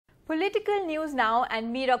Political news now,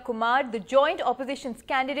 and Meira Kumar, the joint opposition's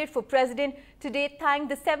candidate for president, today thanked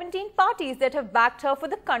the 17 parties that have backed her for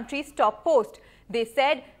the country's top post.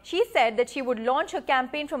 She said that she would launch her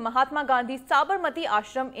campaign from Mahatma Gandhi's Sabarmati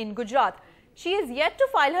Ashram in Gujarat. She is yet to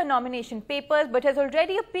file her nomination papers but has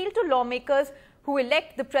already appealed to lawmakers who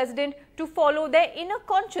elect the president to follow their inner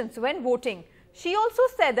conscience when voting. She also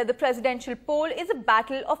said that the presidential poll is a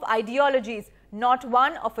battle of ideologies, not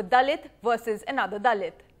one of a Dalit versus another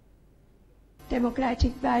Dalit.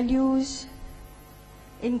 Democratic values,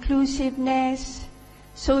 inclusiveness,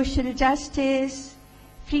 social justice,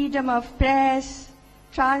 freedom of press,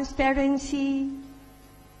 transparency,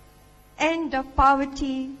 end of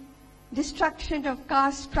poverty, destruction of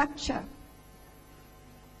caste structure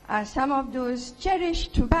are some of those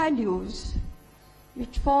cherished values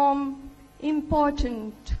which form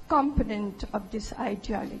important component of this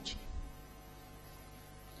ideology.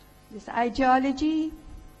 This ideology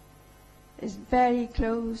is very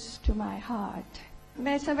close to my heart.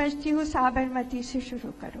 मैं समझती हूँ साबरमती से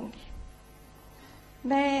शुरू करूँगी।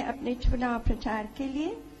 मैं अपने चुनाव प्रचार के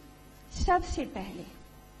लिए सबसे पहले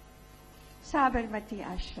साबरमती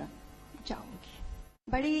आश्रम जाऊंगी।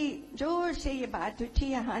 बड़ी जोर से ये बात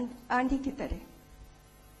उठी आंधी की तरह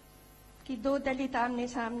कि दो दलित आमने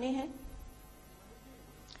सामने हैं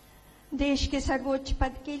देश के सर्वोच्च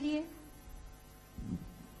पद के लिए।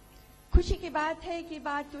 खुशी की बात है कि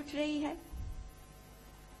बात उठ रही है,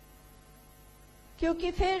 क्योंकि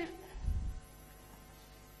फिर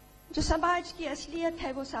जो समाज की असलियत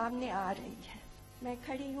है वो सामने आ रही है। मैं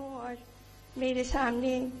खड़ी हूं और मेरे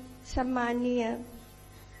सामने सम्माननीय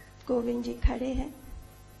कोविंद जी खड़े हैं,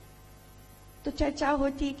 तो चर्चा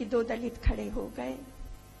होती कि दो दलित खड़े हो गए,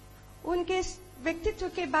 उनके व्यक्तित्व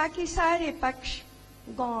के बाकी सारे पक्ष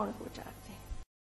गौण हो जाते।